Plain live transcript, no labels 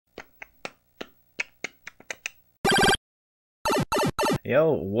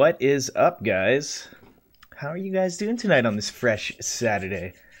Yo, what is up, guys? How are you guys doing tonight on this fresh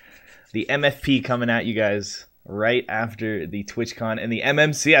Saturday? The MFP coming at you guys right after the TwitchCon and the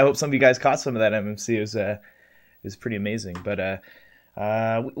MMC. I hope some of you guys caught some of that MMC. It was pretty amazing. But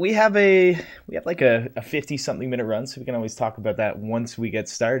we have like a 50-something minute run, so we can always talk about that once we get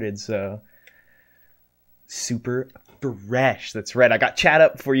started. So super fresh. That's right. I got chat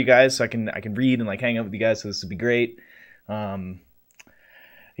up for you guys, so I can read and like hang out with you guys. So this would be great.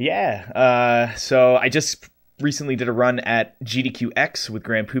 So I just recently did a run at GDQX with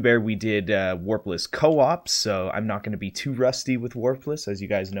Grand Pooh Bear. We did Warpless co-op, so I'm not going to be too rusty with Warpless. As you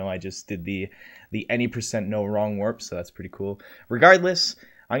guys know, I just did the any percent no wrong warp, so that's pretty cool. Regardless,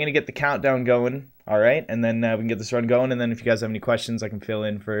 I'm going to get the countdown going, all right? And then we can get this run going, and then if you guys have any questions, I can fill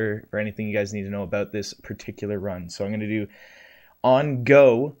in for anything you guys need to know about this particular run. So I'm going to do on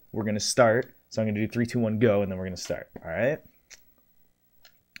go, we're going to start. So I'm going to do 3, 2, 1, go, and then we're going to start, all right?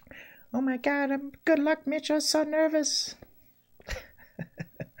 Oh my god, good luck, Mitch. I'm so nervous.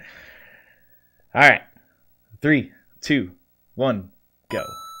 Alright. 3, 2, 1, go.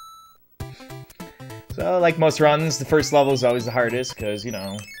 So, like most runs, the first level is always the hardest, because, you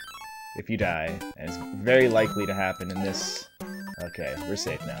know, if you die, and it's very likely to happen in this... Okay, we're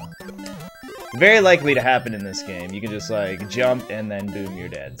safe now. Very likely to happen in this game. You can just, like, jump, and then boom, you're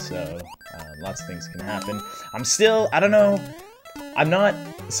dead. So, lots of things can happen. I don't know...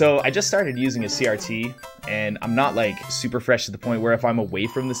 So I just started using a CRT, and I'm not like super fresh to the point where if I'm away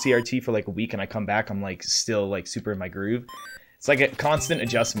from the CRT for like a week and I come back, I'm like still like super in my groove. It's like a constant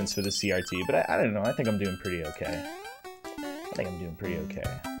adjustments for the CRT, but I don't know, I think I'm doing pretty okay.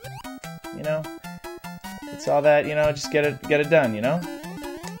 You know? It's all that, you know, just get it done, you know?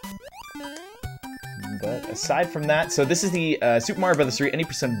 But aside from that, so this is the Super Mario Bros. 3 any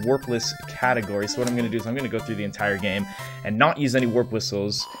percent warpless category. So what I'm going to do is I'm going to go through the entire game and not use any warp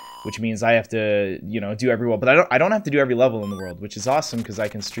whistles, which means I have to, you know, do every world. But I don't have to do every level in the world, which is awesome because I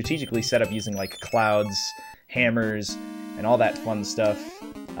can strategically set up using like clouds, hammers, and all that fun stuff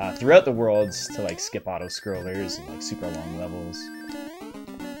throughout the worlds to like skip auto scrollers and like super long levels.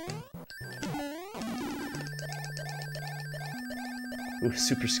 Ooh,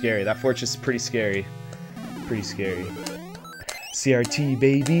 super scary. That fortress is pretty scary. Pretty scary. CRT,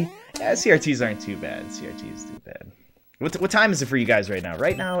 baby. Yeah, CRTs aren't too bad. CRT is too bad. What time is it for you guys right now?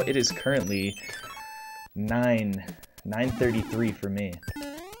 Right now, it is currently 9:33 for me.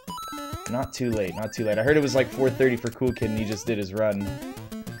 Not too late, not too late. I heard it was like 4:30 for Cool Kid and he just did his run.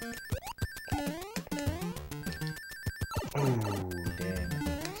 Oh, dang.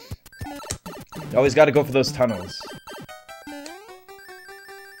 You always gotta go for those tunnels.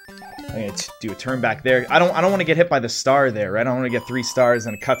 I'm gonna do a turn back there. I don't want to get hit by the star there, right? I don't want to get 3 stars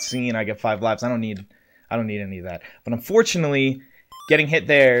and a cutscene. I get 5 laps. I don't need any of that. But unfortunately, getting hit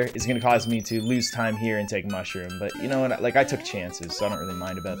there is gonna cause me to lose time here and take mushroom. But you know what? Like I took chances, so I don't really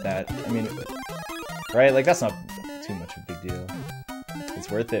mind about that. I mean, right? Like that's not too much of a big deal.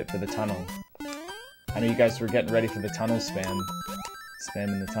 It's worth it for the tunnel. I know you guys were getting ready for the tunnel spam,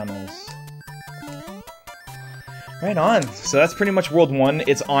 spamming the tunnels. Right on. So that's pretty much World 1.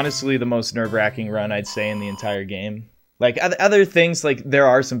 It's honestly the most nerve-wracking run, I'd say, in the entire game. Like, other things, like, there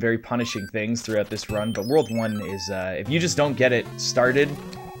are some very punishing things throughout this run, but World 1 is, if you just don't get it started,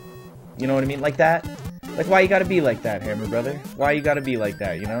 you know what I mean? Like that? Like, why you gotta be like that, Hammer Brother? Why you gotta be like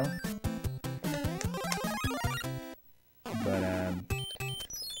that, you know? But,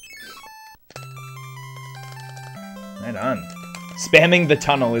 right on. Spamming the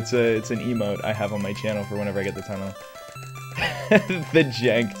tunnel, it's an emote I have on my channel for whenever I get the tunnel. The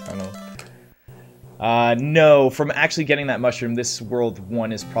jank tunnel. No, from actually getting that mushroom, this World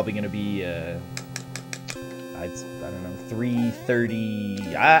 1 is probably going to be, I don't know,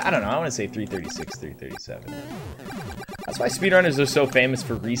 330, I don't know, I want to say 336, 337. That's why speedrunners are so famous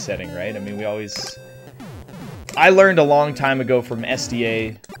for resetting, right? I mean, I learned a long time ago from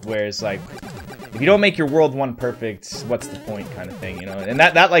SDA, where it's like, if you don't make your World 1 perfect, what's the point kind of thing, you know? And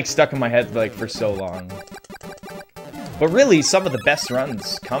that like stuck in my head like for so long. But really, some of the best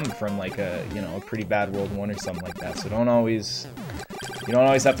runs come from like a, you know, a pretty bad World 1 or something like that. So you don't always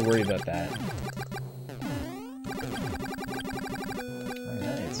have to worry about that.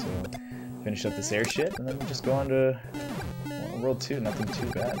 Alright, so finish up this air shit, and then we'll just go on to World 2. Nothing too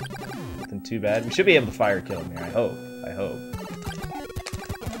bad. Nothing too bad. We should be able to fire kill him here, I hope. I hope.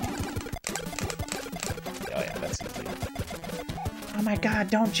 Oh my god,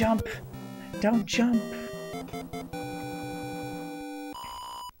 don't jump! Don't jump!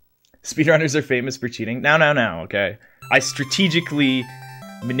 Speedrunners are famous for cheating. Now, okay? I strategically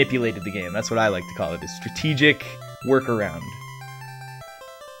manipulated the game. That's what I like to call it, a strategic workaround.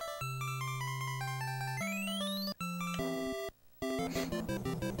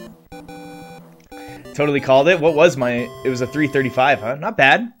 Totally called it. What was my... It was a 335, huh? Not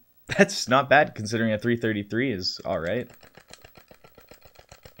bad. That's not bad, considering a 333 is alright.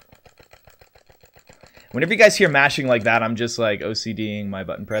 Whenever you guys hear mashing like that, I'm just like OCDing my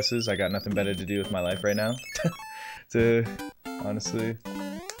button presses. I got nothing better to do with my life right now. Honestly.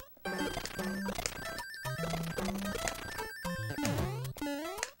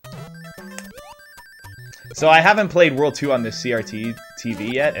 So I haven't played World 2 on this CRT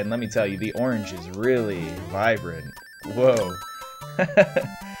TV yet, and let me tell you, the orange is really vibrant. Whoa.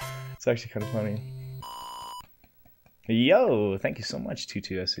 It's actually kind of funny. Yo, thank you so much,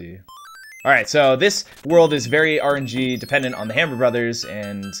 22SE. Alright, so this world is very RNG dependent on the Hammer Brothers,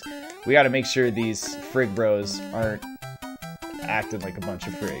 and we gotta make sure these frig bros aren't acting like a bunch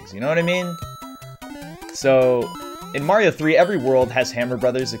of frigs, you know what I mean? So, in Mario 3, every world has Hammer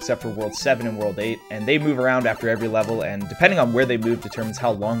Brothers except for World 7 and World 8, and they move around after every level, and depending on where they move determines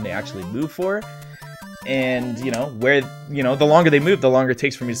how long they actually move for. And, you know, the longer they move, the longer it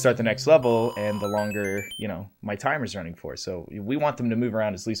takes for me to start the next level, and the longer, you know, my timer's running for. So we want them to move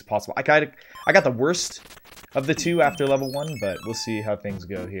around as least as possible. I got the worst of the two after level 1, but we'll see how things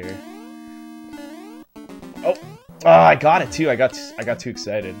go here. Oh, I got it too. I got too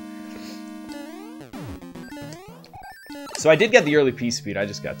excited. So I did get the early P speed. I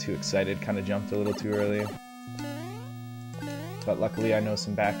just got too excited, kind of jumped a little too early. But luckily I know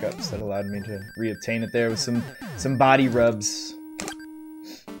some backups that allowed me to reobtain it there with some body rubs.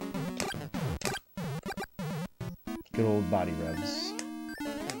 Good old body rubs.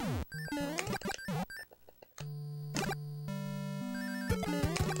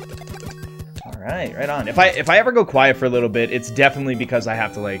 Alright, right on. If I ever go quiet for a little bit, it's definitely because I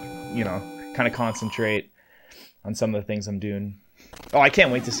have to, like, you know, kind of concentrate on some of the things I'm doing. Oh, I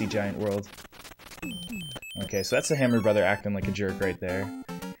can't wait to see Giant World. Okay, so that's the Hammer Brother acting like a jerk right there.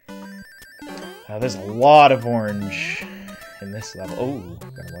 There's a lot of orange in this level. Oh,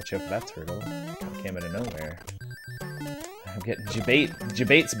 gotta watch out for that turtle. It came out of nowhere. I'm getting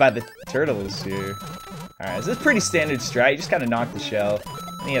jabates by the turtles here. Alright, so this is pretty standard strat. You just gotta knock the shell.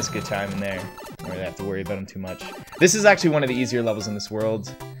 And he has a good time in there. Don't really have to worry about him too much. This is actually one of the easier levels in this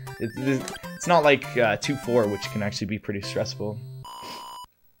world. It's not like 2-4, which can actually be pretty stressful.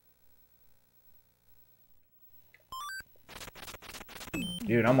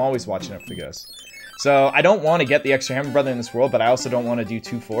 Dude, I'm always watching out for the ghosts. So, I don't want to get the extra Hammer Brother in this world, but I also don't want to do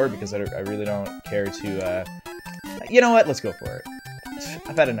 2-4 because I really don't care to, you know what? Let's go for it.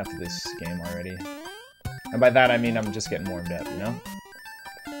 I've had enough of this game already. And by that, I mean I'm just getting warmed up, you know?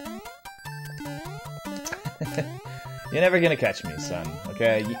 You're never gonna catch me, son,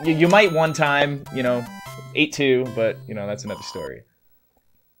 okay? You might one time, you know, 8-2, but, you know, that's another story.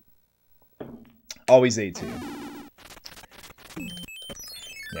 Always 8-2.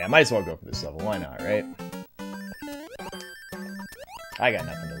 Yeah, I might as well go for this level. Why not, right? I got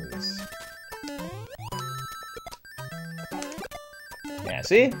nothing to lose. Yeah,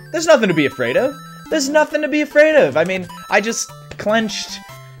 see? There's nothing to be afraid of. There's nothing to be afraid of. I mean, I just clenched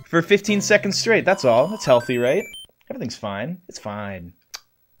for 15 seconds straight. That's all. That's healthy, right? Everything's fine. It's fine.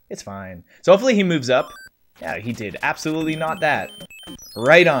 It's fine. So hopefully he moves up. Yeah, he did. Absolutely not that.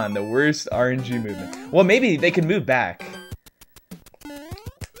 Right on. The worst RNG movement. Well, maybe they can move back.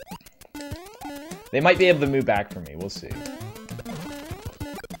 They might be able to move back for me. We'll see.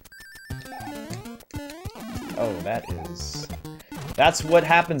 Oh, that's what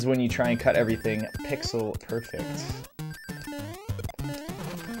happens when you try and cut everything pixel perfect.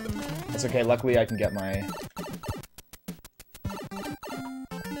 That's okay. Luckily, I can get my...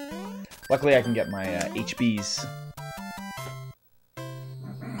 HBs.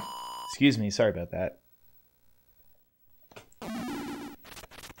 Excuse me. Sorry about that.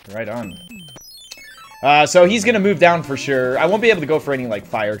 Right on. So he's gonna move down for sure. I won't be able to go for any like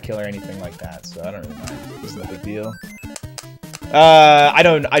fire kill or anything like that, so I don't really mind. It's no big deal. I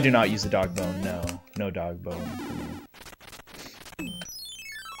do not use the dog bone. No dog bone for me.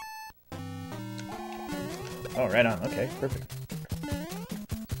 Oh, right on. Okay, perfect.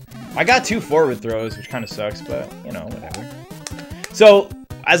 I got 2 forward throws, which kind of sucks, but you know, whatever. So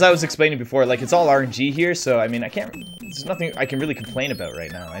as I was explaining before, like it's all RNG here, so I mean, there's nothing I can really complain about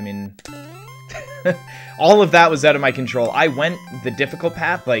right now. I mean. All of that was out of my control. I went the difficult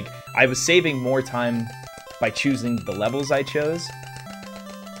path. Like, I was saving more time by choosing the levels I chose.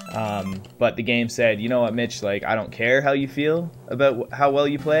 But the game said, you know what, Mitch, like, I don't care how you feel about how well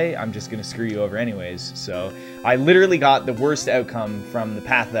you play. I'm just going to screw you over anyways. So I literally got the worst outcome from the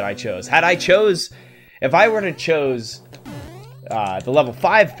path that I chose. If I were to chose the level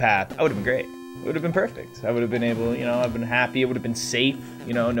 5 path, that would have been great. It would have been perfect. I would have been able, you know, I've been happy. It would have been safe,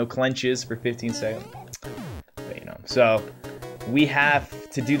 you know, no clenches for 15 seconds. So we have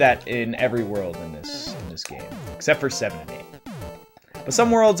to do that in every world in this game, except for 7 and 8. But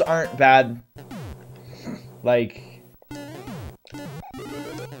some worlds aren't bad. Like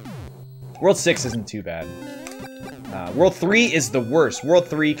World 6 isn't too bad. World 3 is the worst. World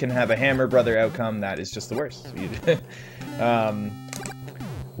 3 can have a Hammer Brother outcome that is just the worst.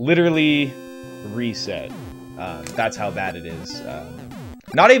 Literally reset. That's how bad it is.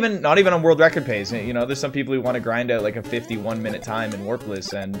 Not even on world record pace. You know, there's some people who want to grind out like a 51-minute time in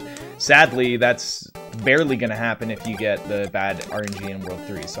Warpless, and sadly, that's barely gonna happen if you get the bad RNG in World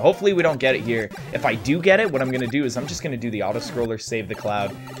 3. So hopefully we don't get it here. If I do get it, what I'm gonna do is I'm just gonna do the auto-scroller, save the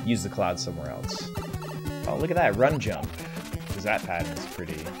cloud, use the cloud somewhere else. Oh, look at that, run jump. Because that pattern is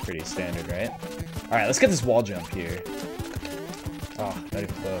pretty standard, right? Alright, let's get this wall jump here. Oh, not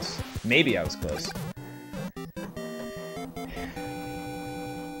even close. Maybe I was close.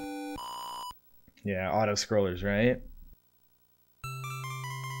 Yeah, auto-scrollers, right?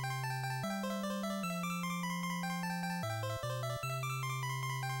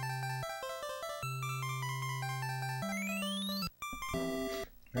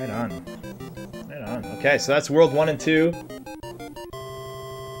 Right on. Right on. Okay, so that's World 1 and 2.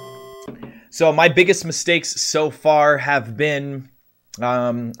 So my biggest mistakes so far have been...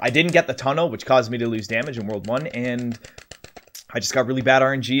 I didn't get the tunnel, which caused me to lose damage in World 1, and... I just got really bad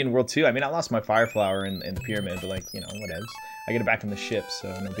RNG in World 2. I mean, I lost my Fire Flower in the pyramid, but like, you know, whatevs. I get it back in the ship, so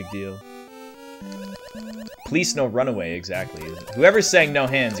no big deal. Police no runaway, exactly. Whoever's saying no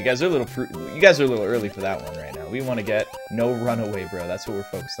hands, you guys are a little early for that one right now. We want to get no runaway, bro. That's what we're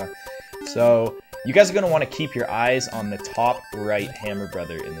focused on. So you guys are going to want to keep your eyes on the top right Hammer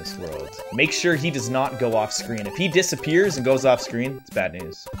Brother in this world. Make sure he does not go off screen. If he disappears and goes off screen, it's bad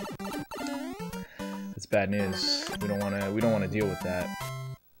news. It's bad news. We don't want to deal with that.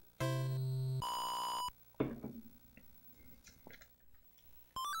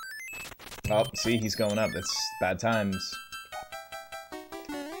 Oh, see, he's going up. That's bad times.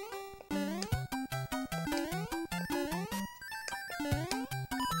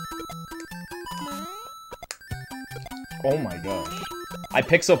 Oh my gosh. I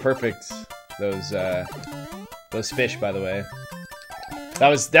pixel perfect those fish, by the way. That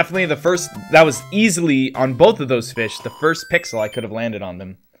was definitely the first, that was easily, on both of those fish, the first pixel I could have landed on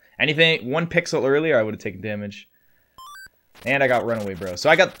them. Anything, 1 pixel earlier, I would have taken damage. And I got runaway, bro. So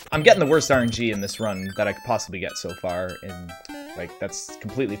I'm getting the worst RNG in this run that I could possibly get so far, and like that's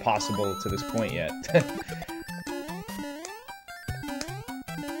completely possible to this point yet.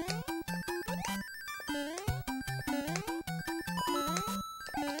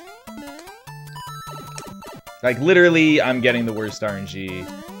 Like literally, I'm getting the worst RNG.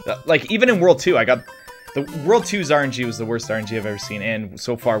 Like even in World 2, I got the World 2's RNG was the worst RNG I've ever seen, and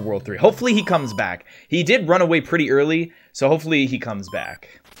so far World 3. Hopefully he comes back. He did run away pretty early, so hopefully he comes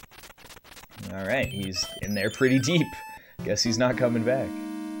back. Alright, he's in there pretty deep. Guess he's not coming back.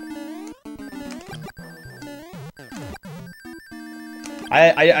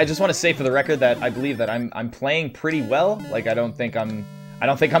 I just want to say for the record that I believe that I'm playing pretty well. Like I don't think I'm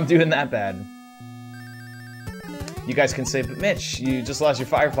doing that bad. You guys can say, but Mitch, you just lost your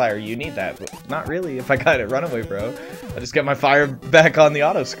Fire Flower, you need that. But not really, if I got it runaway, bro. I just get my fire back on the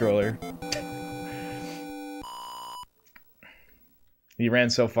auto-scroller. He ran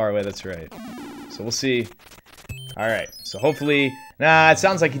so far away, that's right. So we'll see. Alright, so hopefully... Nah, it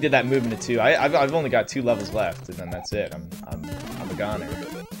sounds like he did that movement at 2. I've only got 2 levels left, and then that's it. I'm a goner.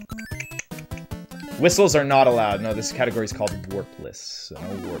 Whistles are not allowed. No, this category is called Warpless, so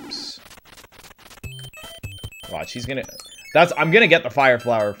no warps. Watch, he's gonna... I'm gonna get the Fire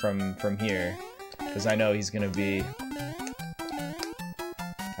Flower from here. Because I know he's gonna be...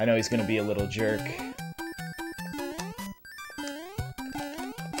 I know he's gonna be a little jerk.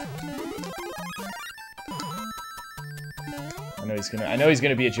 I know he's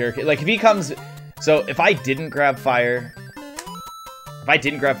gonna be a jerk. Like, if he comes... So, if I didn't grab fire... If I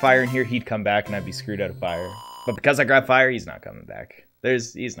didn't grab fire in here, he'd come back and I'd be screwed out of fire. But because I grabbed fire, he's not coming back.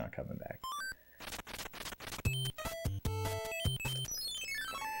 He's not coming back.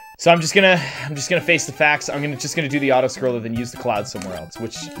 So I'm just gonna face the facts. I'm just gonna do the auto scroller, then use the cloud somewhere else.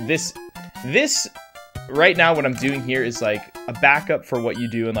 Which this right now, what I'm doing here is like a backup for what you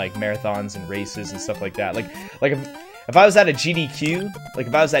do in like marathons and races and stuff like that. Like if I was at a GDQ, like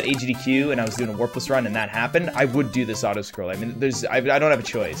if I was at AGDQ and I was doing a Warpless run and that happened, I would do this auto scroll. I mean, I don't have a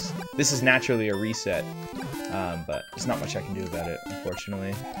choice. This is naturally a reset, but there's not much I can do about it,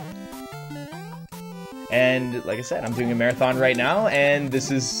 unfortunately. And like I said, I'm doing a marathon right now, and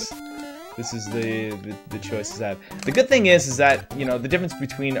this is This is the choices I have. The good thing is that, you know, the difference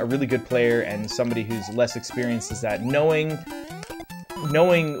between a really good player and somebody who's less experienced is that knowing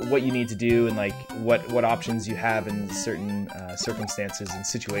what you need to do and like what options you have in certain circumstances and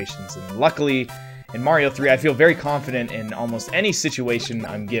situations. And luckily, in Mario 3, I feel very confident in almost any situation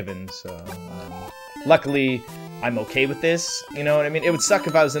I'm given. So, luckily, I'm okay with this. You know what I mean? It would suck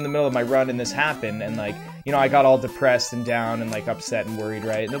if I was in the middle of my run and this happened, and like, you know, I got all depressed and down and like upset and worried,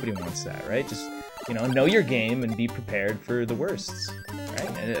 right? Nobody wants that, right? Just, you know your game and be prepared for the worsts, right?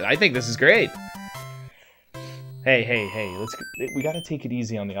 And I think this is great. Hey, we gotta take it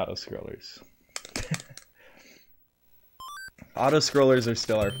easy on the auto-scrollers. Auto-scrollers are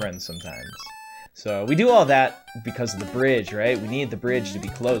still our friends sometimes. So, we do all that because of the bridge, right? We need the bridge to be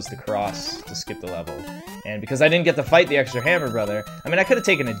closed to cross, to skip the level. And because I didn't get to fight the extra Hammer Brother, I mean, I could have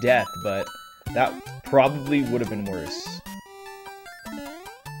taken a death, but that probably would have been worse.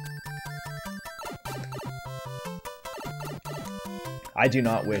 I do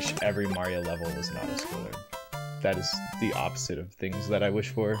not wish every Mario level was an auto-scroller. That is the opposite of things that I wish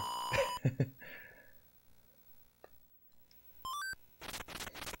for.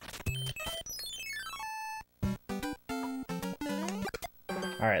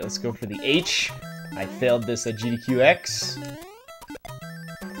 Alright, let's go for the H. I failed this at GDQX.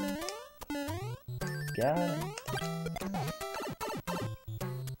 Got him.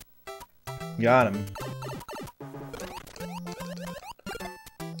 Got him.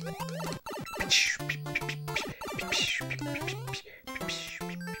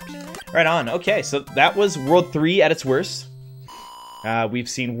 Right on. Okay, so that was World 3 at its worst. We've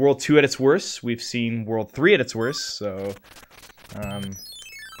seen World 2 at its worst. We've seen World 3 at its worst, so...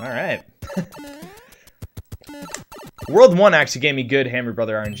 alright. World 1 actually gave me good Hammer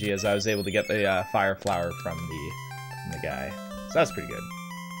Brother RNG as I was able to get the Fire Flower from the guy. So that's pretty good.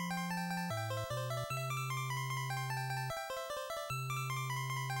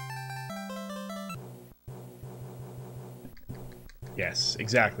 Yes,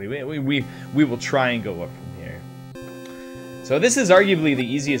 exactly. We will try and go up from here. So this is arguably the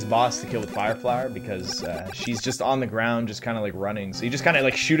easiest boss to kill with Fire Flower because she's just on the ground, just kind of like running. So you just kind of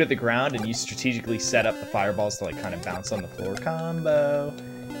like shoot at the ground and you strategically set up the fireballs to like kind of bounce on the floor. Combo.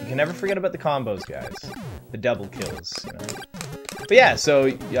 You can never forget about the combos, guys. The double kills, you know. But yeah, so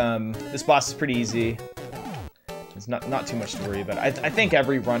this boss is pretty easy. It's not too much to worry about. I think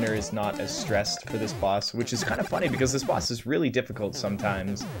every runner is not as stressed for this boss, which is kind of funny because this boss is really difficult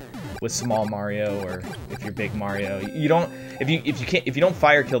sometimes with small Mario or if you're big Mario. You don't if you don't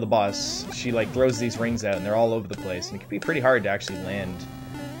fire kill the boss, she like throws these rings out and they're all over the place, and it can be pretty hard to actually land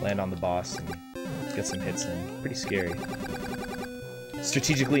on the boss and get some hits in. Pretty scary.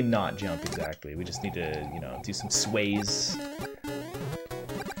 Strategically not jump exactly. We just need to, you know, do some sways.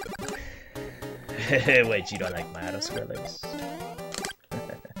 Wait, you don't like my auto-scrollers?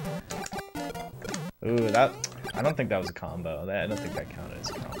 Ooh, that... I don't think that was a combo. I don't think that counted as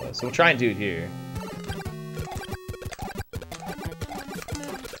a combo. So we'll try and do it here.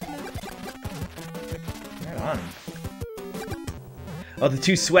 Right on. Oh, the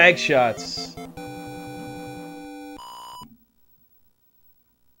two swag shots.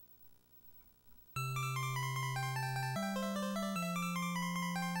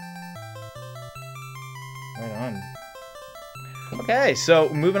 Right on. Okay, so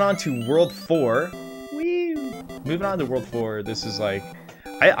moving on to World 4. Woo! Moving on to World 4, this is like...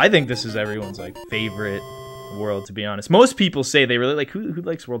 I think this is everyone's like favorite world, to be honest. Most people say they really like... Who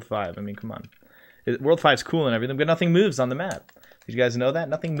likes World 5? I mean, come on. World 5's cool and everything, but nothing moves on the map. Did you guys know that?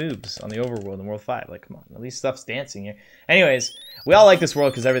 Nothing moves on the overworld in World 5. Like, come on. At least stuff's dancing here. Anyways, we all like this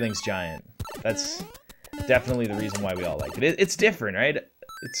world because everything's giant. That's definitely the reason why we all like it. It's different, right?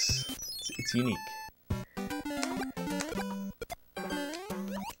 It's unique.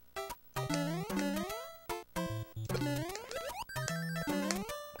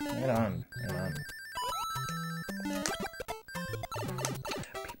 Right on, right on.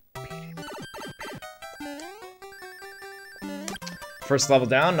 First level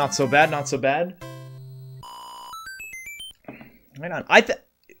down, not so bad, not so bad. Right on. I think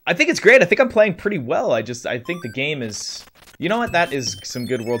it's great. I think I'm playing pretty well. I think the game is... You know what? That is some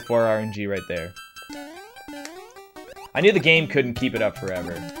good World 4 RNG right there. I knew the game couldn't keep it up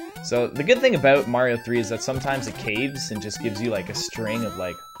forever. So the good thing about Mario 3 is that sometimes it caves and just gives you like a string of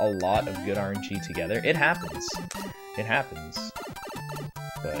like a lot of good RNG together. It happens. It happens.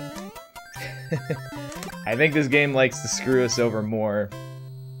 But I think this game likes to screw us over more.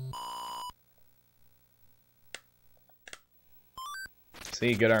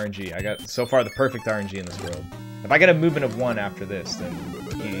 See, good RNG. I got so far the perfect RNG in this world. If I get a movement of 1 after this, then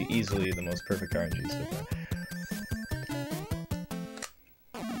Easily the most perfect RNG so far.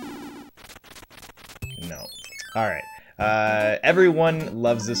 No. Alright. Everyone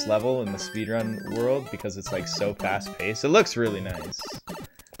loves this level in the speedrun world because it's like so fast-paced. It looks really nice.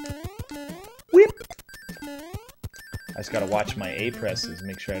 Whip! I just gotta watch my A presses,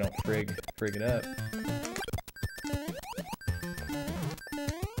 make sure I don't frig it up.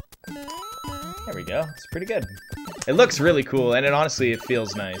 There we go. It's pretty good. It looks really cool, and honestly, it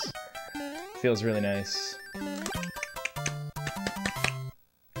feels nice. It feels really nice.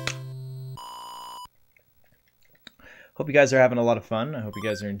 Hope you guys are having a lot of fun. I hope you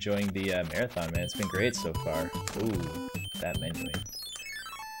guys are enjoying the marathon, man. It's been great so far. Ooh, that menu.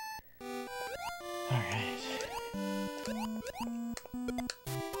 Alright.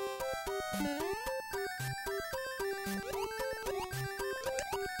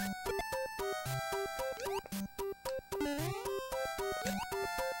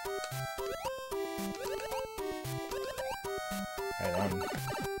 Right on.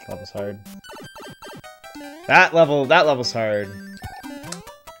 This level's hard. That level's hard.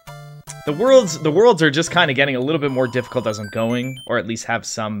 The worlds are just kind of getting a little bit more difficult as I'm going, or at least have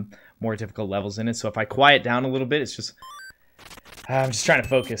some more difficult levels in it. So if I quiet down a little bit, it's just I'm just trying to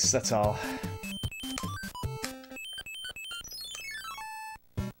focus. That's all.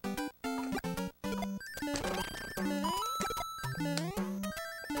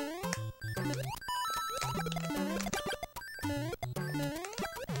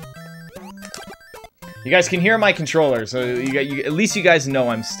 You guys can hear my controller, so at least you guys know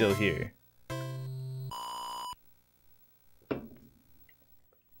I'm still here.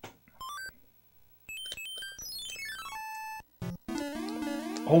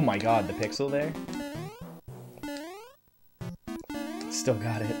 Oh my god, the pixel there. Still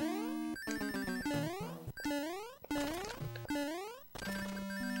got it.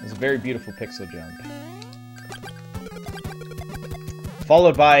 It was a very beautiful pixel jump.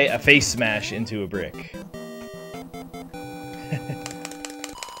 Followed by a face smash into a brick.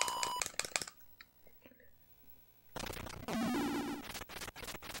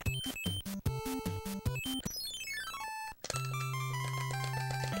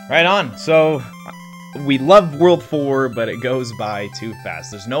 Right on. So we love World 4, but it goes by too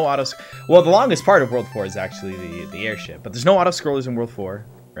fast. There's no auto. Well, the longest part of World 4 is actually the airship, but there's no auto scrollers in World 4,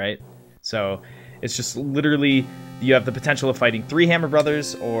 right? So it's just literally you have the potential of fighting 3 Hammer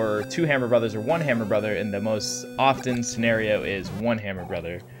Brothers or 2 Hammer Brothers or 1 Hammer Brother, and the most often scenario is 1 Hammer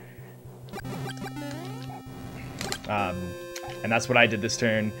Brother. And that's what I did this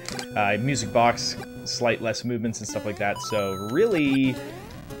turn. Music box, slight less movements and stuff like that. So really,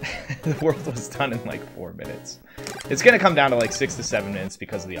 the world was done in like 4 minutes. It's gonna come down to like 6 to 7 minutes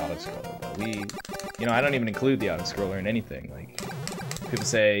because of the auto scroller. But you know, I don't even include the auto scroller in anything. Like, people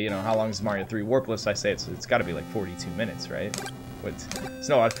say, you know, how long is Mario 3 Warpless? I say it's got to be like 42 minutes, right? But it's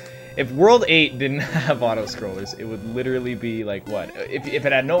no. If World 8 didn't have auto scrollers, it would literally be like what? If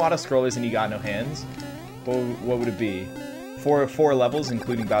it had no auto scrollers and you got no hands, what would it be? Four levels,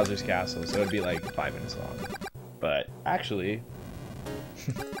 including Bowser's Castle, so it'd be like 5 minutes long. But actually,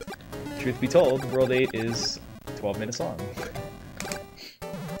 truth be told, World 8 is 12 minutes long.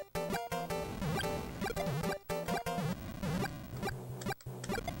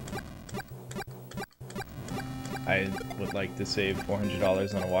 I would like to save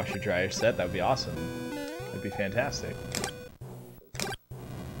 $400 on a washer-dryer set. That would be awesome. That'd be fantastic.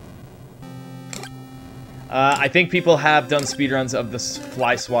 I think people have done speedruns of the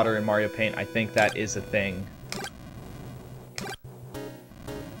fly swatter in Mario Paint. I think that is a thing.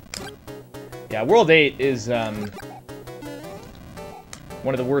 Yeah, World 8 is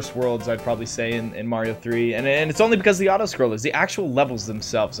one of the worst worlds, I'd probably say, in Mario 3. And it's only because of the auto-scrollers. The actual levels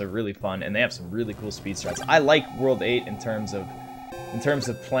themselves are really fun, and they have some really cool speed strats. I like World 8 in terms of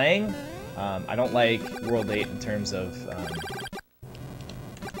playing. I don't like World 8 in terms of like,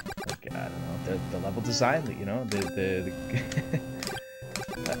 I don't know, the level design. You know, the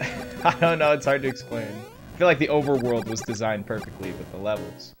I don't know. It's hard to explain. I feel like the overworld was designed perfectly with the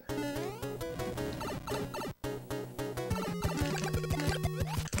levels.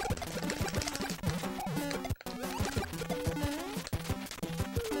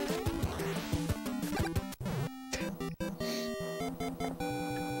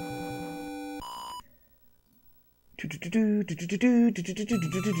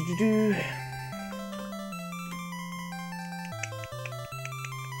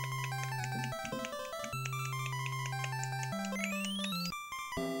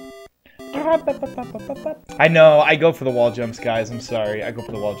 I know, I go for the wall jumps, guys. I'm sorry. I go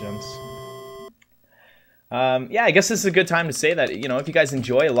for the wall jumps. Yeah, I guess this is a good time to say that, you know, if you guys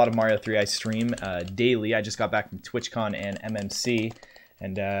enjoy a lot of Mario 3, I stream daily. I just got back from TwitchCon and MMC,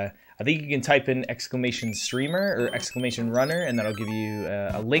 and I think you can type in !streamer or !runner, and that'll give you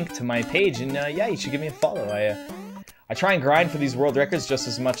a link to my page, and yeah, you should give me a follow. I try and grind for these world records just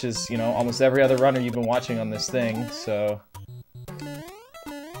as much as, you know, almost every other runner you've been watching on this thing, so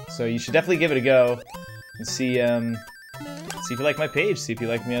you should definitely give it a go and see if you like my page, see if you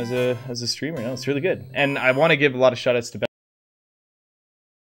like me as a streamer. No, it's really good. And I want to give a lot of shoutouts to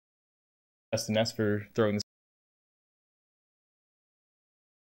Best NES for throwing this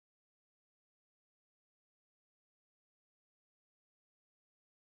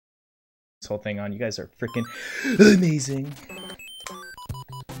whole thing on. You guys are freaking amazing.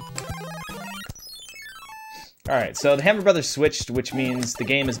 Alright, so the Hammer Brothers switched, which means the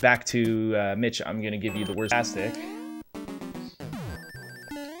game is back to Mitch. I'm gonna give you the worst plastic.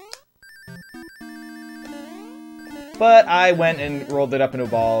 But I went and rolled it up into a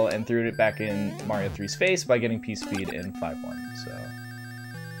ball and threw it back in Mario 3's face by getting P-Speed in 5-1, so...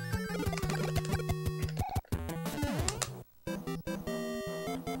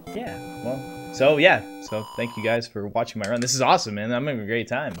 Yeah, well, so thank you guys for watching my run. This is awesome, man. I'm having a great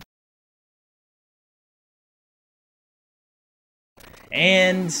time.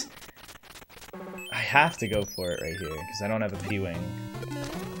 And I have to go for it right here, because I don't have a P-Wing.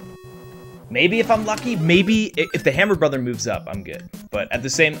 Maybe if I'm lucky, maybe if the Hammer Brother moves up, I'm good. But at the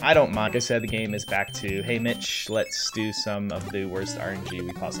same, I don't mind. Like I said, the game is back to, hey Mitch, let's do some of the worst RNG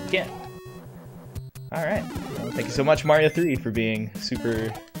we possibly can. Alright, well, thank you so much, Mario 3, for being super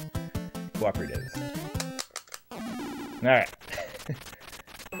cooperative. Alright.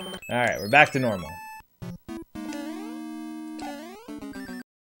 Alright, we're back to normal.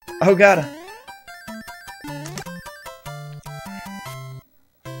 Oh god!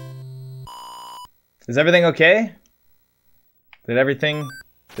 Is everything okay? Is everything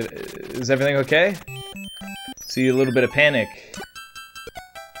okay? See a little bit of panic.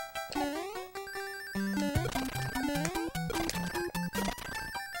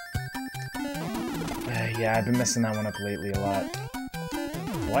 Yeah, I've been messing that one up lately a lot.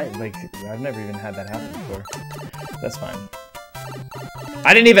 Why? Like, I've never even had that happen before. That's fine.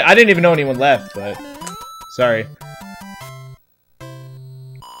 I didn't even know anyone left, but sorry.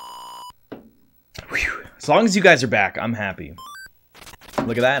 Whew. As long as you guys are back, I'm happy.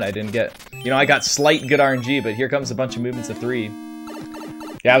 Look at that, I didn't get... You know, I got slight good RNG, but here comes a bunch of movements of 3.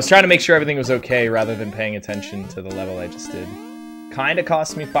 Yeah, I was trying to make sure everything was okay rather than paying attention to the level I just did. Kinda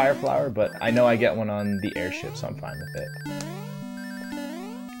cost me Fire Flower, but I know I get one on the airship, so I'm fine with it.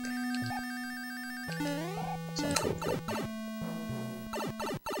 So I'm cool with it.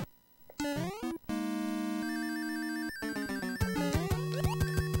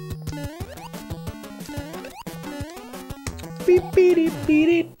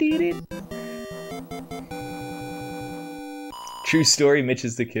 True story, Mitch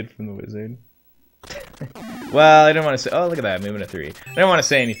is the kid from the wizard. Well, I didn't want to say... Oh, look at that, moving to 3. I didn't want to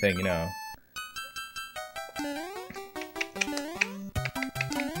say anything, you know.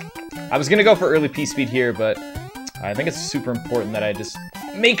 I was gonna go for early P-Speed here, but I think it's super important that I just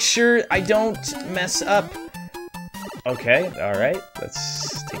make sure I don't mess up. Okay, alright,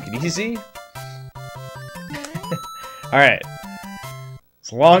 let's take it easy. Alright.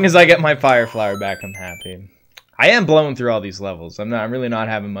 As long as I get my Fire Flower back, I'm happy. I am blowing through all these levels. I'm really not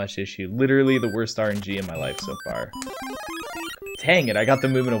having much issue. Literally the worst RNG in my life so far. Dang it, I got the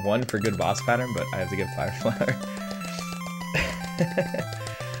movement of 1 for good boss pattern, but I have to get Fire Flower.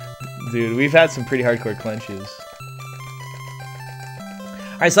 Dude, we've had some pretty hardcore clenches.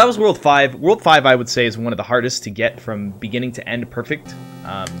 Alright, so that was World 5. World 5, I would say, is one of the hardest to get from beginning to end perfect.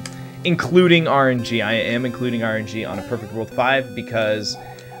 Including RNG. I am including RNG on a perfect World 5 because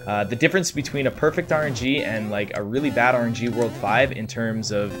the difference between a perfect RNG and like a really bad RNG World 5 in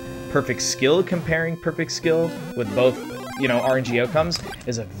terms of perfect skill, comparing perfect skill with both, you know, RNG outcomes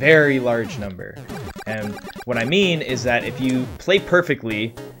is a very large number. And what I mean is that if you play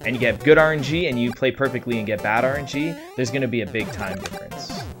perfectly and you get good RNG and you play perfectly and get bad RNG, there's going to be a big time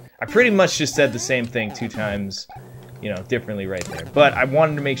difference. I pretty much just said the same thing 2 times, you know, differently right there. But I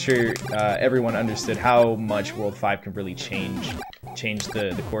wanted to make sure everyone understood how much World 5 can really change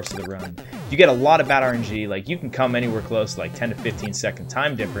the course of the run. You get a lot of bad RNG, like you can come anywhere close to like 10 to 15 second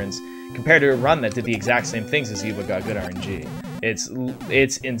time difference compared to a run that did the exact same things as you but got good RNG.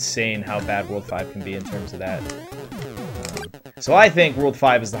 It's insane how bad World 5 can be in terms of that. So I think World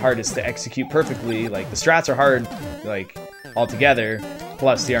 5 is the hardest to execute perfectly. Like the strats are hard, like altogether,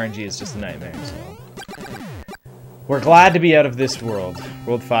 plus the RNG is just a nightmare. So we're glad to be out of this world.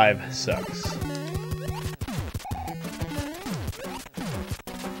 World 5 sucks.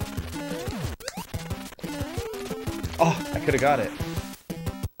 could have got it.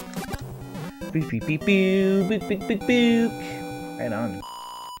 Boop, beep, beep, boop, boop, boop, boop, boop. Right on.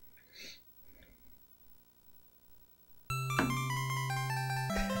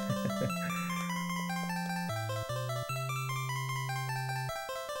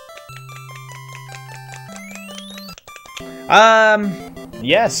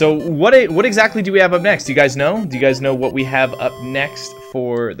 Yeah, so what exactly do we have up next? Do you guys know? Do you guys know what we have up next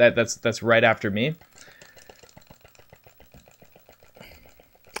for that? That's right after me.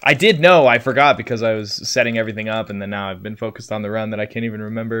 I did know, I forgot because I was setting everything up, and then now I've been focused on the run that I can't even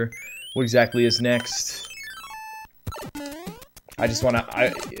remember what exactly is next. I just want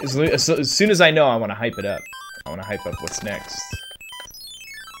to, as soon as I know, I want to hype it up. I want to hype up what's next.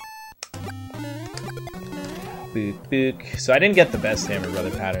 Boop, boop. So I didn't get the best Hammer Brother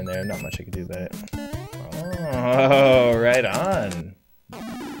pattern there. Not much I could do about it. Oh, right on.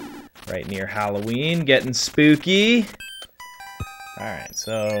 Right near Halloween, getting spooky. Alright,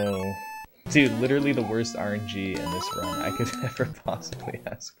 so... Dude, literally the worst RNG in this run I could ever possibly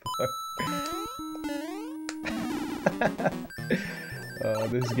ask for. Oh,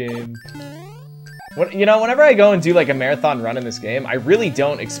 this game. You know, whenever I go and do like a marathon run in this game, I really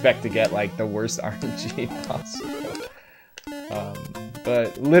don't expect to get like the worst RNG possible.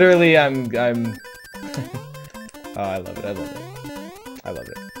 But literally, I'm. Oh, I love it! I love it! I love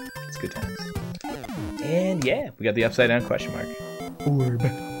it! It's good times. And yeah, we got the upside down question mark. Orb.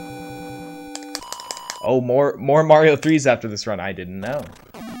 Oh, more Mario 3s after this run. I didn't know.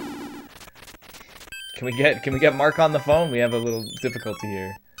 Can we get Mark on the phone? We have a little difficulty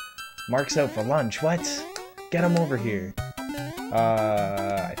here. Mark's out for lunch. What? Get him over here.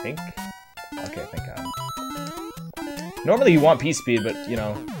 I think. Okay, thank God. Normally you want P-Speed, but, you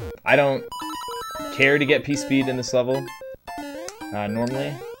know, I don't care to get P-Speed in this level.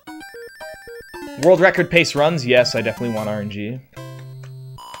 Normally. World record pace runs? Yes, I definitely want RNG.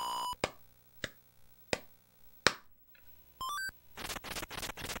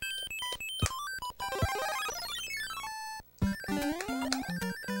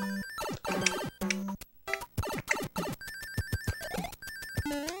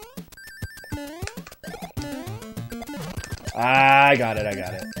 I got it, I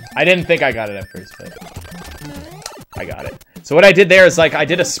got it. I didn't think I got it at first, but I got it. So what I did there is, like, I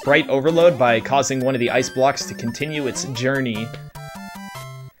did a sprite overload by causing one of the ice blocks to continue its journey.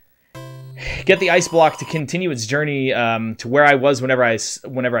 Get the ice block to continue its journey to where I was whenever I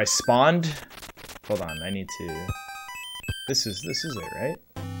spawned. Hold on, I need to... This is it, right?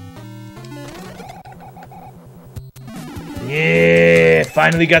 Yeah!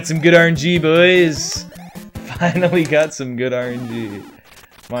 Finally got some good RNG, boys! Finally got some good RNG.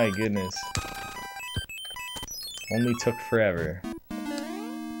 My goodness. Only took forever.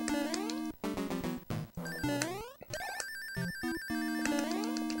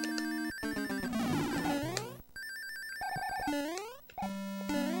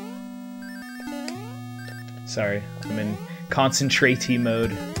 Sorry, I'm in concentrate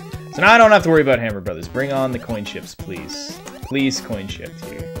mode. So now I don't have to worry about Hammer Brothers. Bring on the coin ships, please. Please coin shift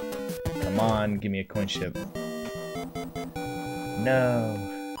here. Come on, give me a coin ship.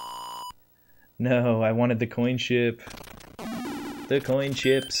 No. No, I wanted the coin ship. The coin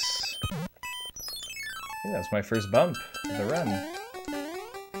chips. I think that was my first bump of the run.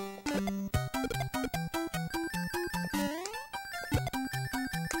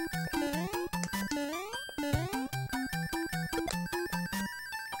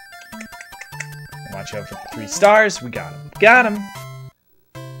 Watch out for the 3 stars. We got him. Got him!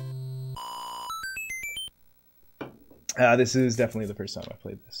 This is definitely the first time I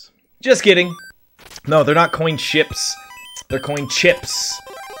played this. Just kidding. No, they're not coin ships. They're coin chips.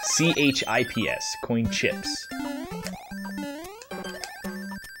 C-H-I-P-S. Coin chips.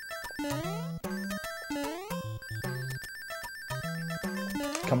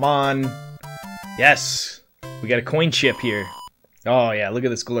 Come on. Yes. We got a coin chip here. Oh, yeah. Look at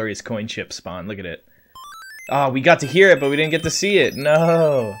this glorious coin chip spawn. Look at it. Oh, we got to hear it, but we didn't get to see it.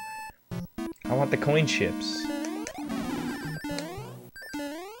 No. I want the coin chips.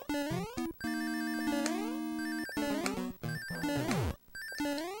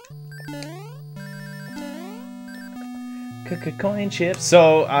 Coin chips.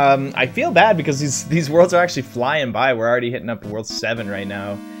 So, I feel bad because these worlds are actually flying by. We're already hitting up World 7 right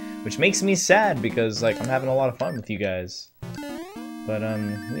now, which makes me sad because, like, I'm having a lot of fun with you guys. But,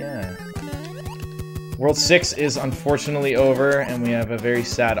 yeah. World 6 is unfortunately over, and we have a very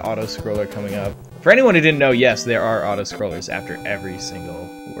sad auto-scroller coming up. For anyone who didn't know, yes, there are auto-scrollers after every single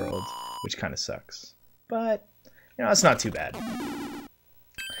world, which kind of sucks. But, you know, it's not too bad.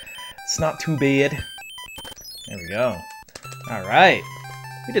 It's not too bad. There we go. Alright.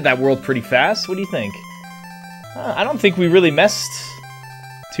 We did that world pretty fast. What do you think? I don't think we really messed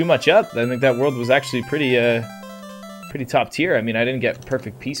too much up. I think that world was actually pretty top tier. I mean, I didn't get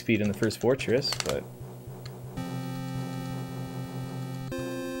perfect peace speed in the first fortress, but...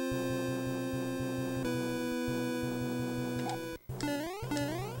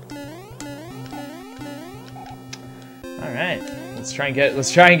 Alright. Let's try and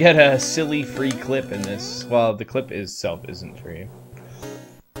get a silly free clip in this. Well, the clip itself isn't free.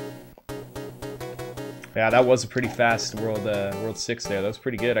 Yeah, that was a pretty fast world 6 there. That was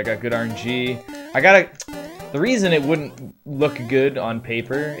pretty good. I got good RNG. The reason it wouldn't look good on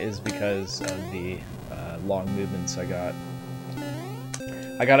paper is because of the long movements I got.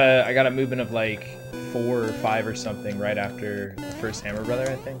 I got a movement of like 4 or 5 or something right after the first Hammer Brother,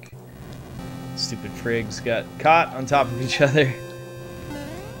 I think. Stupid frigs got caught on top of each other.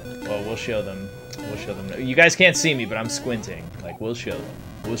 Well, we'll show them. We'll show them. You guys can't see me, but I'm squinting. Like, we'll show them.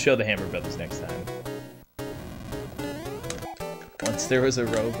 We'll show the Hammer Brothers next time. Once there was a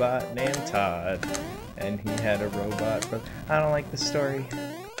robot named Todd, and he had a robot brother. I don't like this story.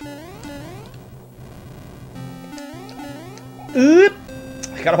 Oop!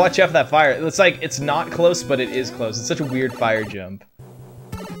 I gotta watch out for that fire. It's like, it's not close, but it is close. It's such a weird fire jump.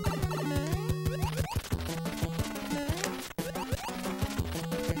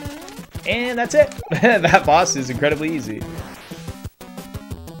 And that's it. That boss is incredibly easy.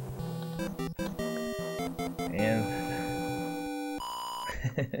 And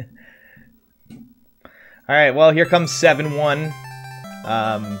alright, well, here comes 7-1.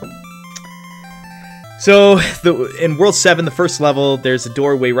 So, in World 7, the first level, there's a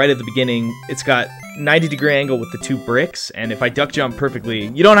doorway right at the beginning. It's got 90-degree angle with the 2 bricks, and if I duck jump perfectly...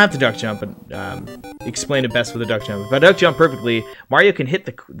 You don't have to duck jump, but explain it best with a duck jump. If I duck jump perfectly, Mario can hit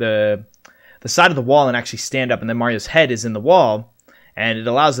the side of the wall and actually stand up, and then Mario's head is in the wall, and it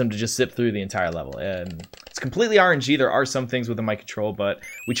allows them to just zip through the entire level. It's completely RNG. There are some things within my control, but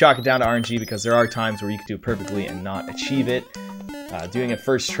we chalk it down to RNG because there are times where you can do it perfectly and not achieve it. Doing it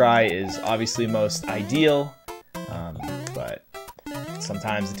first try is obviously most ideal, but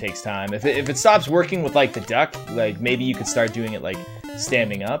sometimes it takes time. If it stops working with like the duck, like maybe you could start doing it like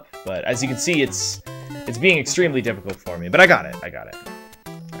standing up. But as you can see, it's being extremely difficult for me. But I got it. I got it.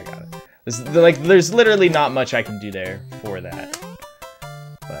 There's literally not much I can do there for that.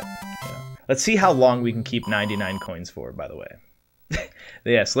 But let's see how long we can keep 99 coins for. By the way,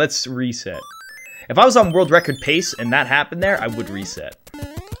 yes. Let's reset. If I was on world record pace and that happened there, I would reset.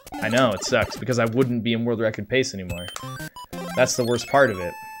 I know, it sucks, because I wouldn't be in world record pace anymore. That's the worst part of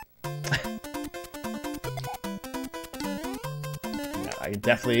it. Yeah, I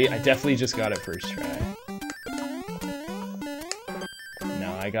definitely just got it first try.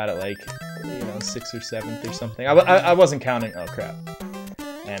 No, I got it like, 6th or 7th or something. I wasn't counting. Oh, crap.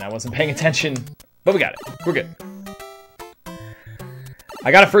 And I wasn't paying attention. But we got it. We're good.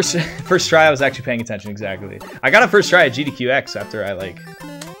 I got a first try. I was actually paying attention, exactly. I got a first try at GDQX after I,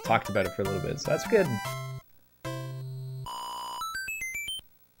 talked about it for a little bit, so that's good.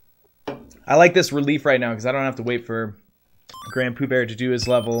 I like this relief right now, because I don't have to wait for Grand Pooh Bear to do his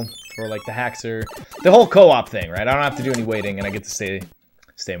level, or, the Haxer. The whole co-op thing, right? I don't have to do any waiting, and I get to stay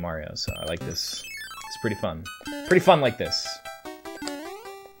Mario, so I like this. It's pretty fun. Pretty fun like this.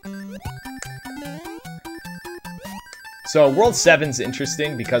 So World 7's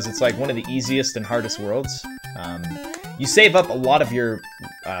interesting because it's one of the easiest and hardest worlds. You save up a lot of your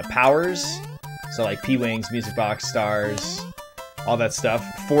powers, so P-Wings, Music Box, Stars, all that stuff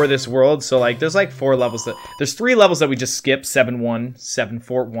for this world. So there's 4 levels there's 3 levels that we just skipped: 7-1,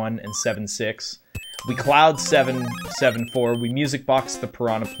 7-4-1, and 7-6. We Cloud 7-7-4. We Music Box the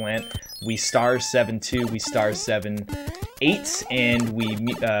Piranha Plant. We Stars 7-2. We Stars 7-8, and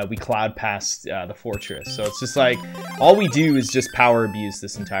we Cloud past the Fortress. So it's just all we do is just power abuse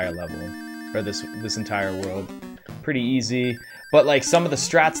this entire level, or this entire world. Pretty easy, but some of the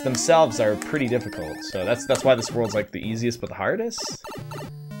strats themselves are pretty difficult. So that's why this world's the easiest but the hardest.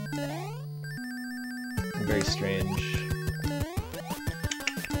 Very strange.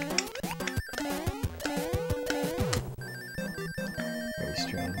 Very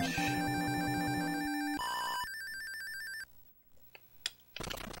strange.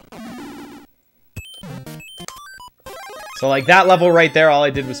 So that level right there, all I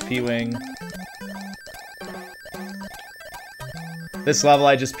did was P-Wing. This level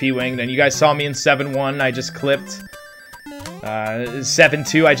I just P-Winged, and you guys saw me in 7-1, I just clipped.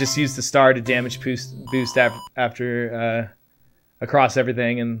 7-2, I just used the star to damage boost after across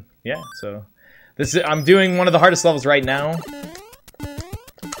everything, and yeah, so I'm doing one of the hardest levels right now.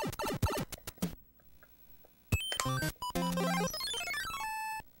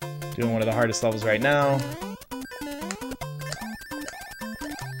 Doing one of the hardest levels right now.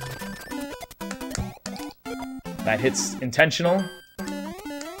 That hit's intentional.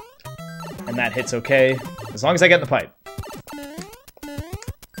 And that hit's okay. As long as I get in the pipe.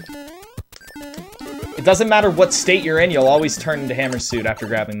 It doesn't matter what state you're in, you'll always turn into Hammer Suit after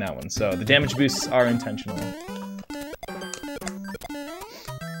grabbing that one. So the damage boosts are intentional.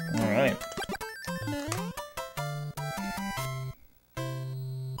 Alright.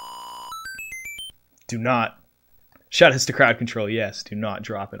 Do not. Shout outs to crowd control, yes. Do not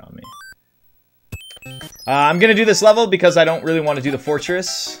drop it on me. I'm gonna do this level because I don't really want to do the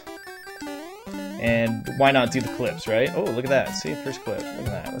fortress. And why not do the clips, right? Oh, look at that. See, first clip. Look at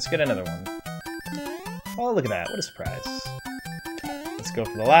that. Let's get another one. Oh, look at that. What a surprise. Let's go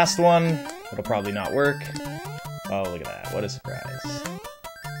for the last one. It'll probably not work. Oh, look at that. What a surprise.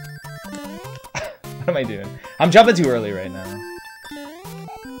 What am I doing? I'm jumping too early right now.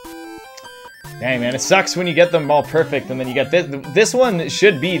 Dang, man. It sucks when you get them all perfect and then you get this. This one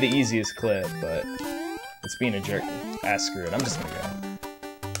should be the easiest clip, but it's being a jerk. Ah, screw it. I'm just gonna go.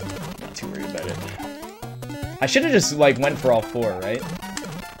 Not too worried about it. I should have just, like, went for all four, right?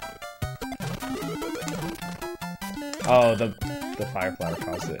 Oh, the fire flower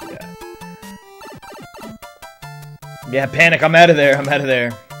caused it, yeah. Yeah, panic, I'm out of there, I'm out of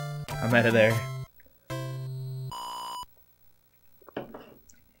there. I'm out of there.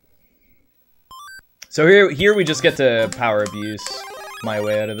 So here we just get to power abuse my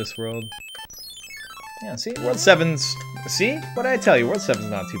way out of this world. Yeah, see? World 7's... See? What did I tell you? World 7's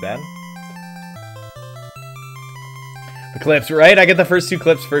not too bad. The clips, right? I get the first two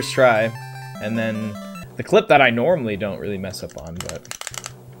clips first try. And then... the clip that I normally don't really mess up on, but...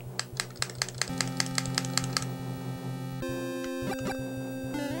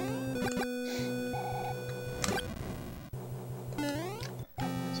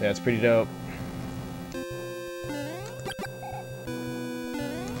 so yeah, it's pretty dope.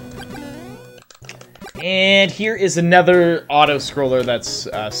 And here is another auto-scroller that's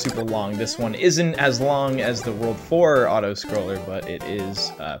super long. This one isn't as long as the World 4 auto-scroller, but it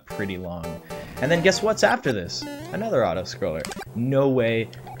is pretty long. And then guess what's after this? Another auto-scroller. No way.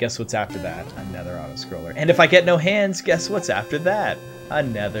 Guess what's after that? Another auto-scroller. And if I get no hands, guess what's after that?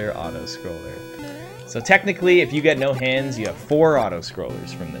 Another auto-scroller. So technically, if you get no hands, you have 4 auto-scrollers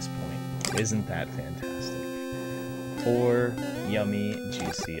from this point. Isn't that fantastic? 4 yummy,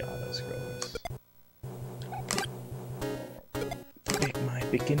 juicy auto-scrollers. Big my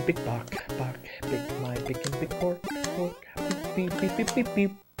big and big bark, bark. Big my big and big pork, pork. Beep beep beep beep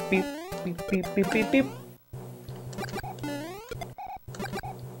beep beep. Beep, beep, beep, beep, beep.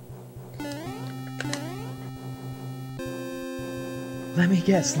 Let me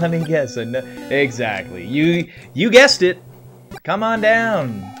guess. Exactly. You guessed it. Come on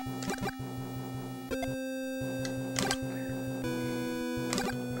down.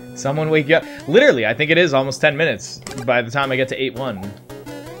 Someone wake up. Literally, I think it is almost 10 minutes by the time I get to 8-1.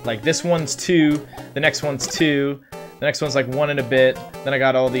 Like, this one's 2, the next one's 2, the next one's like 1 and a bit, then I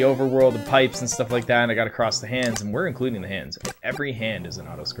got all the overworld and pipes and stuff like that, and I got to cross the hands, and we're including the hands. Every hand is an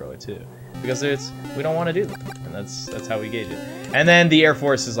auto-scroller, too. Because we don't want to do them, and that's how we gauge it. And then the Air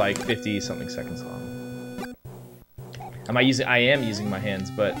Force is like 50-something seconds long. I am using my hands,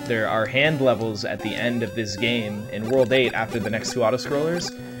 but there are hand levels at the end of this game in World 8 after the next 2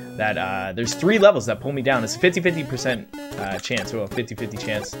 auto-scrollers that there's 3 levels that pull me down. It's a 50-50% chance, or a 50-50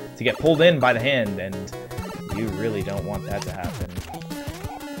 chance to get pulled in by the hand, and you really don't want that to happen.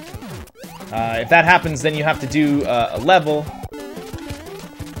 If that happens, then you have to do a level.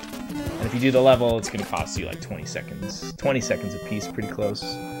 And if you do the level, it's going to cost you like 20 seconds. 20 seconds a piece, pretty close.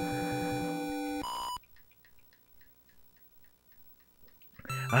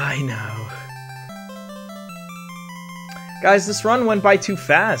 I know. Guys, this run went by too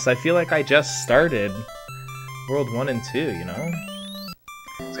fast. I feel like I just started World 1 and 2, you know?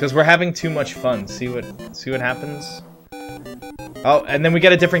 It's because we're having too much fun. See what happens? Oh, and then we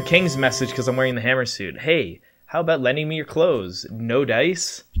get a different King's message because I'm wearing the hammer suit. Hey, how about lending me your clothes? No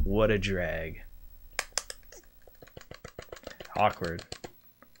dice? What a drag. Awkward.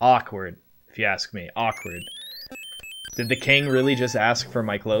 Awkward, if you ask me. Awkward. Did the king really just ask for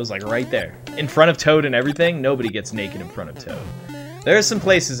my clothes? Like, right there. In front of Toad and everything? Nobody gets naked in front of Toad. There are some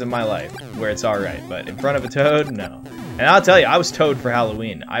places in my life where it's alright, but in front of a Toad, no. And I'll tell you, I was Toad for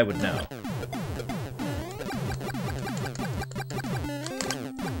Halloween. I would know.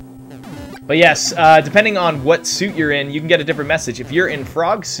 But yes, depending on what suit you're in, you can get a different message. If you're in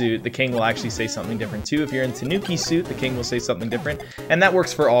Frog suit, the king will actually say something different too. If you're in Tanuki suit, the king will say something different. And that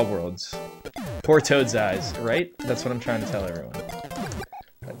works for all worlds. Poor Toad's eyes, right? That's what I'm trying to tell everyone.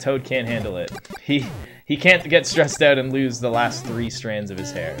 Toad can't handle it. He can't get stressed out and lose the last 3 strands of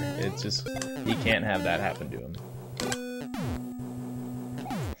his hair. It's just, he can't have that happen to him.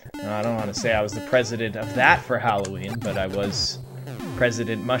 No, I don't want to say I was the president of that for Halloween, but I was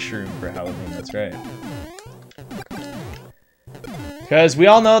President Mushroom for Halloween, that's right. Because we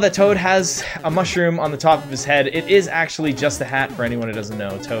all know that Toad has a mushroom on the top of his head. It is actually just a hat for anyone who doesn't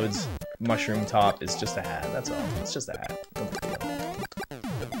know. Toad's mushroom top is just a hat, that's all. It's just a hat.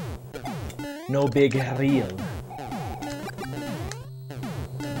 No big deal.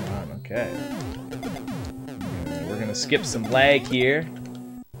 Okay. We're gonna skip some lag here.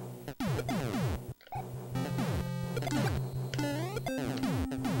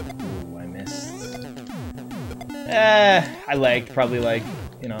 Ooh, I missed. I lagged probably like,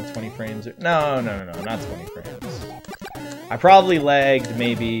 you know, 20 frames. No, not 20 frames. I probably lagged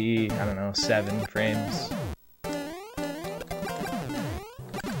maybe, I don't know, 7 frames.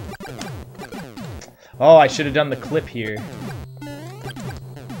 Oh, I should have done the clip here.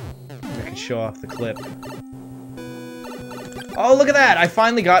 I could show off the clip. Oh, look at that! I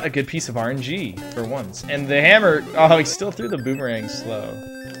finally got a good piece of RNG for once. And the hammer... Oh, he still threw the boomerang slow.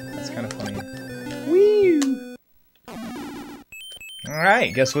 That's kind of funny. Woo!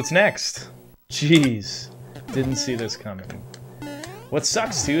 Alright, guess what's next? Jeez. Didn't see this coming. What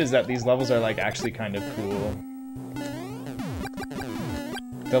sucks, too, is that these levels are, like, actually kind of cool.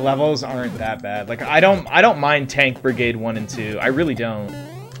 The levels aren't that bad. Like, I don't mind Tank Brigade 1 and 2. I really don't.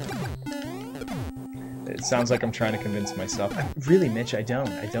 It sounds like I'm trying to convince myself. Really, Mitch, I don't.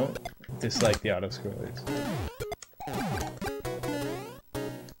 I don't dislike the auto-scrollers.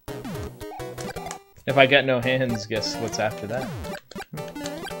 If I get no hands, guess what's after that?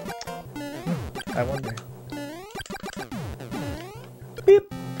 I wonder.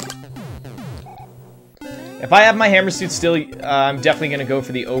 Beep. If I have my hammer suit still, I'm definitely gonna go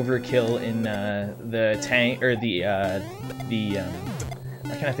for the overkill in the tank or the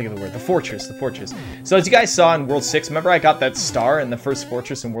why can't I think of the word? The fortress. So as you guys saw in World 6, remember I got that star in the first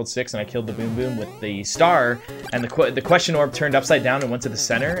fortress in World 6, and I killed the Boom Boom with the star, and the question orb turned upside down and went to the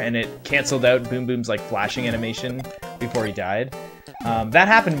center, and it canceled out Boom Boom's like flashing animation before he died. That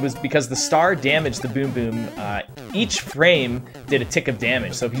happened was because the star damaged the Boom Boom. Each frame did a tick of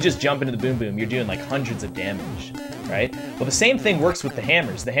damage, so if you just jump into the Boom Boom, you're doing like hundreds of damage, right? Well, the same thing works with the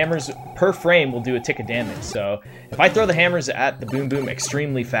hammers. The hammers per frame will do a tick of damage, so if I throw the hammers at the Boom Boom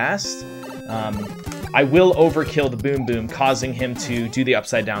extremely fast, I will overkill the Boom Boom, causing him to do the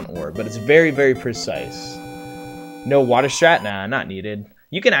upside down orb, but it's very, very precise. No water strat? Nah, not needed.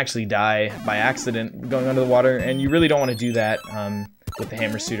 You can actually die by accident going under the water, and you really don't want to do that with the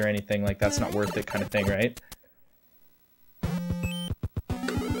hammer suit or anything. Like, that's not worth it kind of thing, right?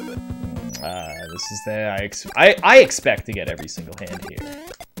 This is the... I expect to get every single hand here.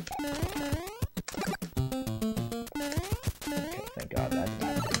 Okay, thank God that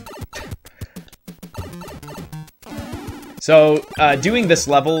happened. So, doing this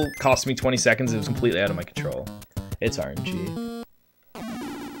level cost me 20 seconds. It was completely out of my control. It's RNG.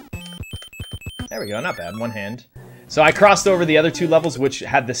 There we go, not bad, one hand. So I crossed over the other 2 levels, which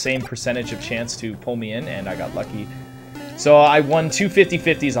had the same percentage of chance to pull me in, and I got lucky. So I won 2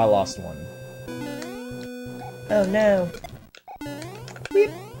 50-50s, I lost 1. Oh no.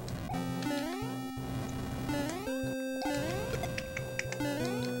 Weep.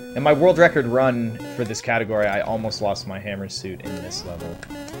 In my world record run for this category, I almost lost my hammer suit in this level.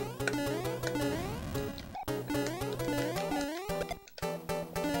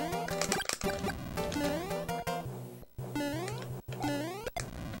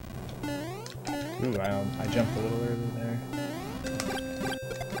 Ooh, I jumped a little early there.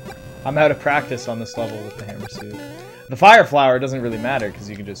 I'm out of practice on this level with the hammer suit. The fire flower doesn't really matter because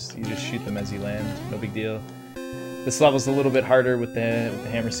you just shoot them as you land. No big deal. This level's a little bit harder with the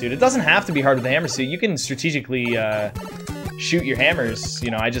hammer suit. It doesn't have to be hard with the hammer suit. You can strategically shoot your hammers.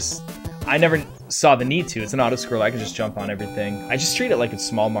 You know, I never saw the need to. It's an auto scroll. I can just jump on everything. I just treat it like it's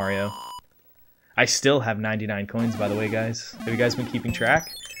small Mario. I still have 99 coins, by the way, guys. Have you guys been keeping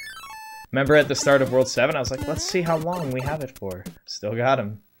track? Remember at the start of World 7, I was like, let's see how long we have it for. Still got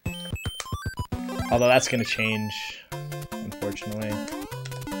him. Although that's gonna change, unfortunately.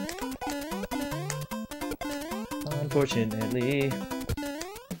 Unfortunately.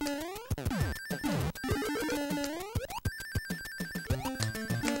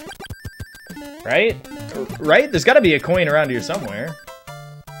 Right? Right? There's gotta be a coin around here somewhere.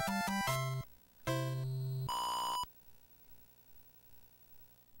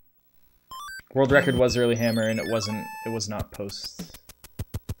 World record was early hammer, and it was not post,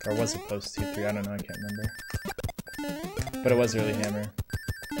 or was it post 2-3? I don't know, I can't remember. But it was early hammer.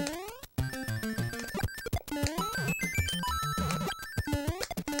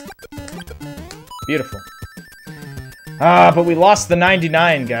 Beautiful. Ah, but we lost the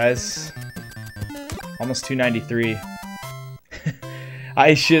 99, guys. Almost 293.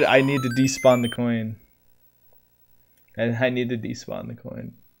 I need to despawn the coin. And I need to despawn the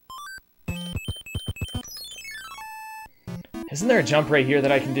coin. Isn't there a jump right here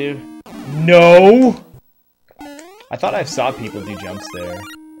that I can do? No! I thought I saw people do jumps there.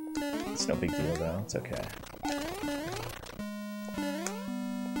 It's no big deal though, it's okay.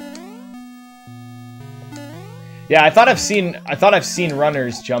 Yeah, I thought I've seen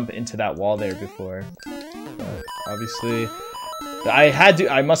runners jump into that wall there before. But obviously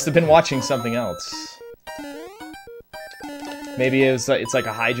I must have been watching something else. Maybe it's like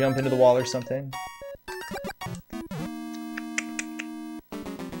a high jump into the wall or something.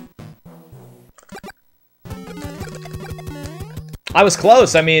 I was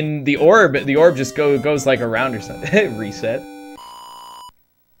close. I mean, the orb just goes like around or something. Reset.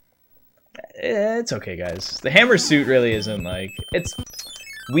 It's okay, guys. The hammer suit really isn't like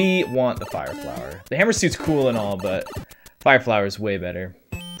we want the fire flower. The hammer suit's cool and all, but fire flower is way better.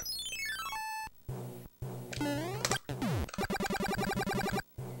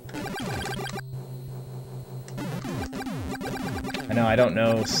 I know I don't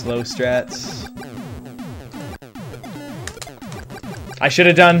know slow strats. I should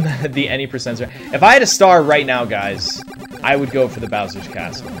have done the any percent strat. If I had a star right now, guys, I would go for the Bowser's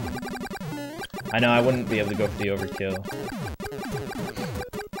Castle. I know I wouldn't be able to go for the overkill.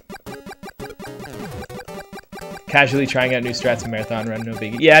 Casually trying out new strats in marathon run, no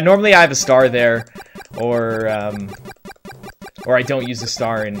biggie. Yeah, normally I have a star there, or I don't use a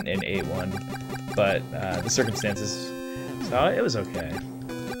star in 8-1, but the circumstances, so it was okay.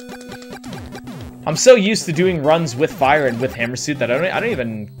 I'm so used to doing runs with fire and with hammer suit that I don't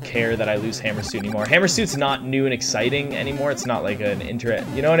even care that I lose hammer suit anymore. Hammer suit's not new and exciting anymore. It's not like an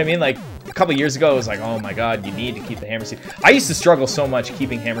you know what I mean? Like a couple years ago, it was like, oh my god, you need to keep the hammer suit. I used to struggle so much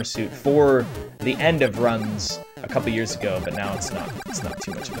keeping hammer suit for the end of runs a couple years ago, but now it's not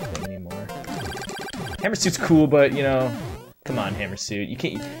too much of a thing anymore. Hammer suit's cool, but you know, come on, hammer suit, you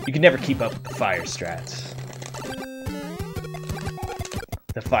can never keep up with the fire strats.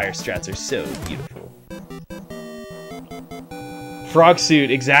 The fire strats are so beautiful. Frog suit,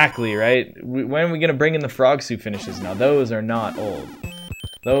 exactly, right? When are we gonna bring in the frog suit finishes now? Those are not old.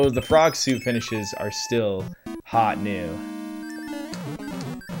 The frog suit finishes are still hot new.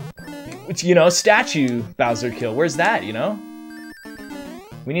 Which, you know, statue Bowser kill. Where's that, you know?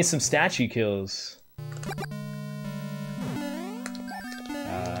 We need some statue kills.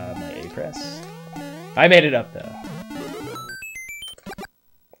 My A press. I made it up though.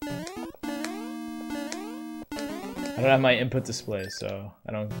 I don't have my input display, so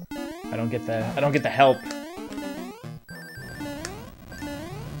I don't get the help.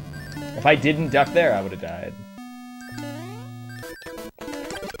 If I didn't duck there, I would have died.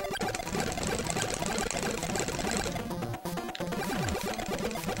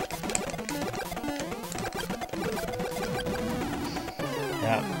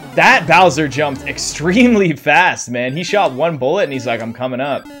 Yeah, that Bowser jumped extremely fast, man. He shot one bullet and he's like, I'm coming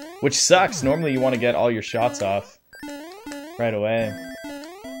up, which sucks. Normally you want to get all your shots off right away.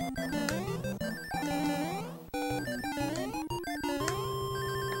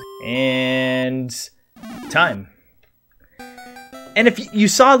 And time. And if you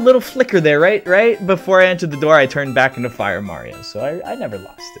saw a little flicker there, right before I entered the door, I turned back into Fire Mario, so I never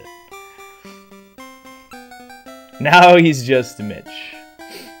lost it. Now he's just Mitch.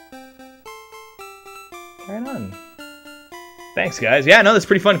 Right on. Thanks, guys. Yeah, no, that's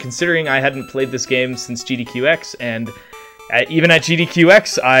pretty fun considering I hadn't played this game since GDQX, and even at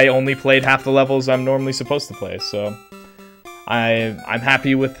GDQX, I only played half the levels I'm normally supposed to play, so I'm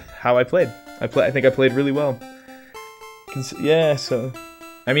happy with how I played. I think I played really well. Yeah, so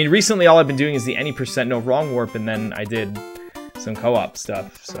I mean, recently all I've been doing is the any percent no wrong warp, and then I did some co-op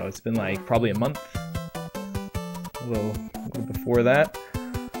stuff. So it's been like probably a month, a little before that.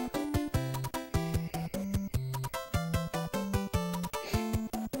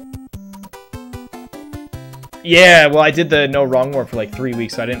 Yeah, well, I did the no wrong warp for like 3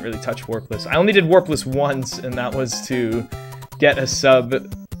 weeks, so I didn't really touch Warpless. I only did Warpless once, and that was to get a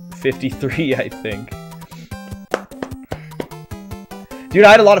sub 53, I think. Dude,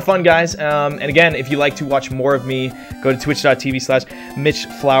 I had a lot of fun, guys. And again, if you like to watch more of me, go to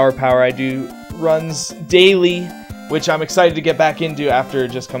twitch.tv/Mitchflowerpower. I do runs daily, which I'm excited to get back into after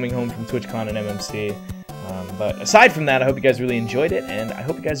just coming home from TwitchCon and MMC. But aside from that, I hope you guys really enjoyed it, and I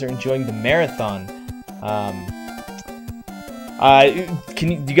hope you guys are enjoying the marathon. Do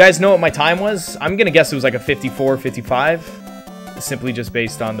you guys know what my time was? I'm gonna guess it was like a 54, 55. simply just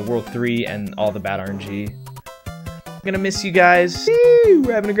based on the World 3 and all the bad RNG. I'm gonna miss you guys. Woo!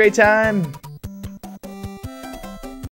 We're having a great time.